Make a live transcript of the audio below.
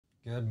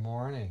Good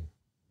morning.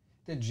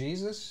 Did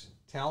Jesus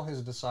tell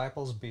his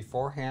disciples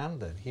beforehand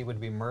that he would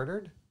be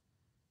murdered?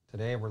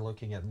 Today we're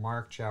looking at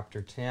Mark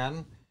chapter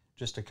 10,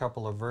 just a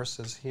couple of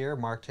verses here.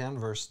 Mark 10,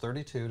 verse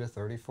 32 to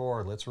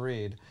 34. Let's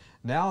read.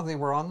 Now they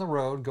were on the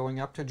road going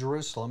up to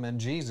Jerusalem, and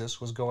Jesus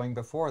was going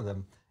before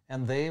them,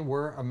 and they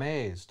were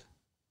amazed.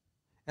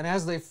 And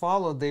as they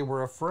followed, they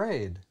were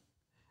afraid.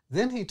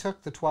 Then he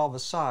took the 12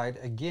 aside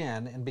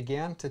again and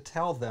began to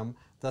tell them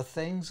the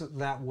things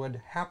that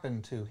would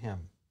happen to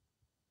him.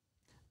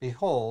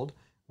 Behold,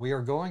 we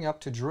are going up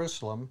to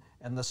Jerusalem,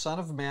 and the Son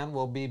of Man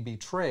will be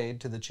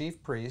betrayed to the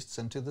chief priests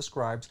and to the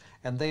scribes,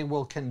 and they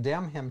will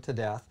condemn him to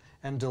death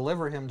and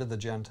deliver him to the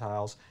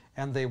Gentiles,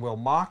 and they will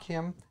mock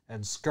him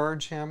and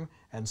scourge him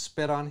and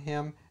spit on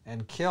him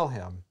and kill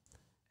him,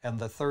 and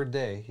the third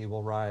day he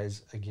will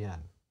rise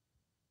again.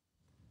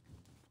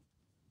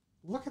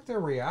 Look at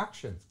their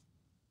reaction.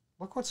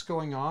 Look what's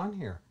going on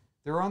here.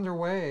 They're on their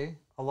way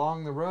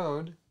along the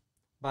road,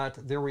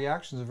 but their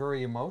reaction is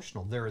very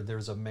emotional.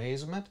 There's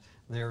amazement,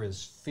 there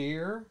is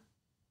fear.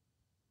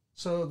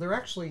 So they're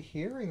actually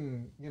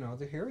hearing,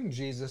 they're hearing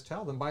Jesus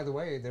tell them, by the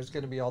way, there's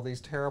going to be all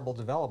these terrible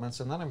developments,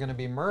 and then I'm going to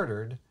be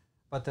murdered,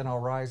 but then I'll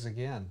rise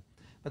again.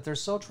 But they're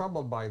so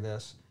troubled by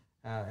this,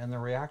 and the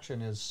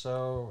reaction is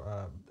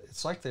so,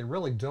 it's like they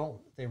really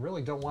don't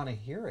want to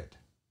hear it.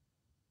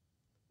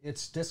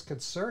 It's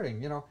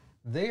disconcerting.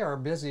 They are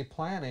busy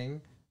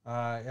planning,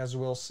 as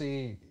we'll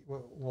see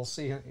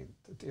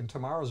in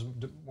tomorrow's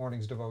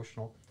morning's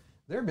devotional.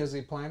 They're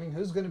busy planning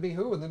who's going to be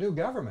who in the new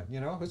government.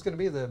 Who's going to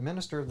be the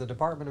minister of the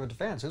Department of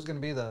Defense, who's going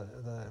to be the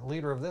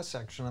leader of this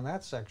section and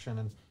that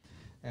section,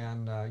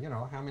 and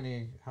how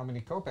many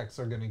kopecks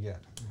they're going to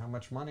get, how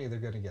much money they're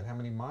going to get, how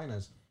many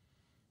minas.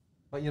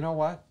 But you know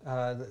what?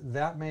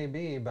 That may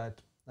be,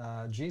 but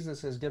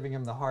Jesus is giving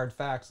him the hard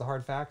facts. The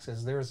hard facts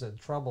is there's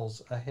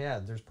troubles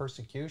ahead. There's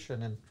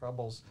persecution and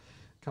troubles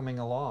coming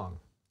along.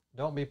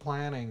 Don't be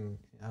planning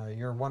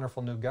your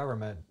wonderful new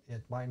government.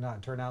 It might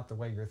not turn out the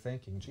way you're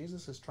thinking.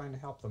 Jesus is trying to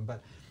help them,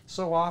 but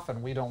so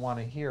often we don't want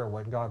to hear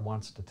what God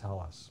wants to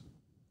tell us.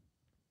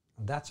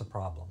 And that's a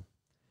problem.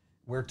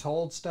 We're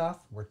told stuff,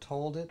 we're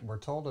told it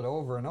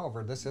over and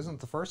over. This isn't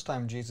the first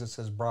time Jesus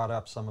has brought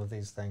up some of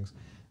these things,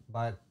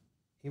 but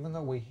even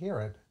though we hear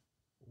it,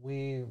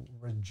 we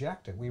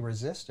reject it, we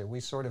resist it,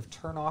 we sort of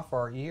turn off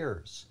our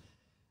ears.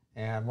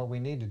 And what we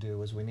need to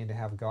do is we need to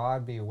have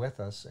God be with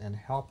us and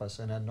help us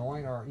and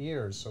anoint our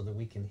ears so that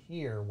we can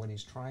hear what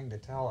he's trying to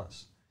tell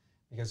us.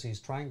 Because he's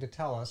trying to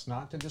tell us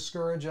not to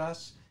discourage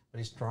us, but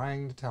he's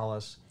trying to tell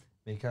us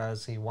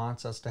because he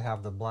wants us to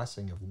have the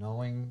blessing of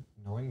knowing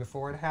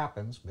before it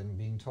happens,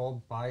 being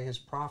told by his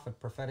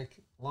prophetic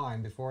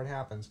line before it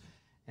happens,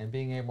 and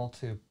being able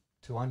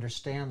to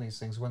understand these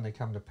things when they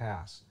come to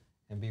pass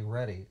and be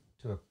ready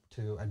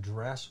to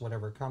address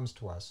whatever comes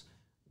to us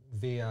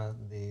via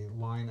the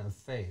line of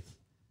faith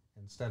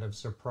instead of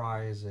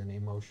surprise and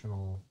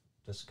emotional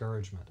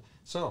discouragement.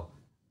 So,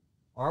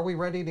 are we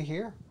ready to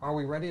hear? Are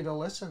we ready to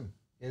listen?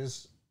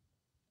 Is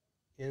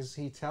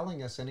he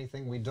telling us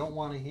anything we don't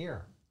want to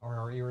hear? Are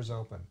our ears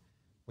open?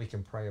 We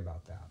can pray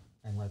about that,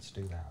 and let's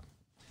do that.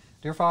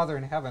 Dear Father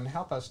in heaven,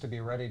 help us to be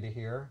ready to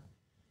hear.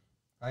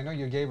 I know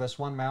you gave us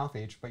one mouth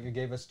each, but you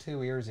gave us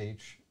 2 ears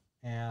each,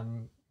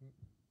 and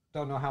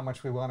don't know how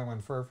much we want to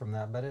infer from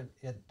that, but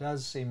it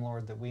does seem,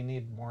 Lord, that we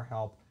need more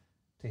help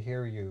to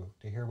hear you,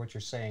 to hear what you're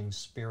saying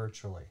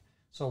spiritually.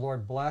 So,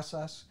 Lord, bless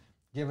us,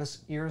 give us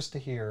ears to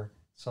hear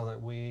so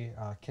that we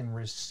can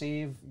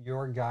receive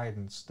your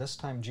guidance. This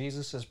time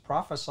Jesus is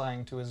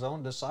prophesying to his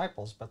own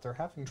disciples, but they're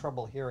having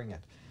trouble hearing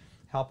it.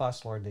 Help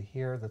us, Lord, to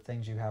hear the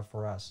things you have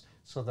for us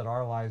so that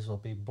our lives will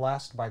be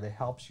blessed by the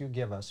helps you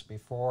give us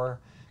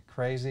before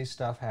crazy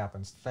stuff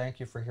happens. Thank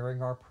you for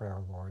hearing our prayer,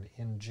 Lord.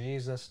 In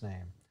Jesus'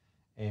 name.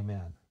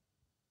 Amen.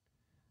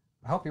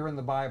 I hope you're in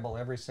the Bible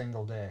every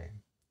single day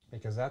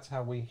because that's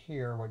how we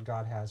hear what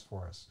God has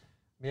for us.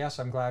 Yes,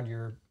 I'm glad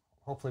you're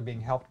hopefully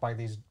being helped by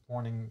these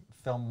morning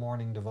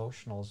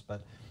devotionals,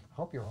 but I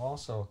hope you're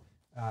also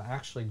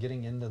actually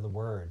getting into the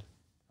Word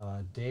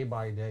day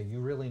by day. You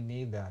really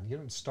need that. You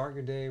don't start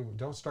your day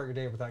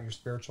without your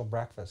spiritual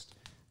breakfast,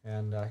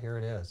 and here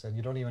it is. And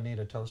you don't even need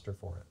a toaster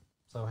for it.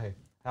 So hey,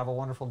 have a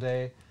wonderful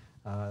day.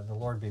 The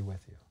Lord be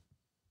with you.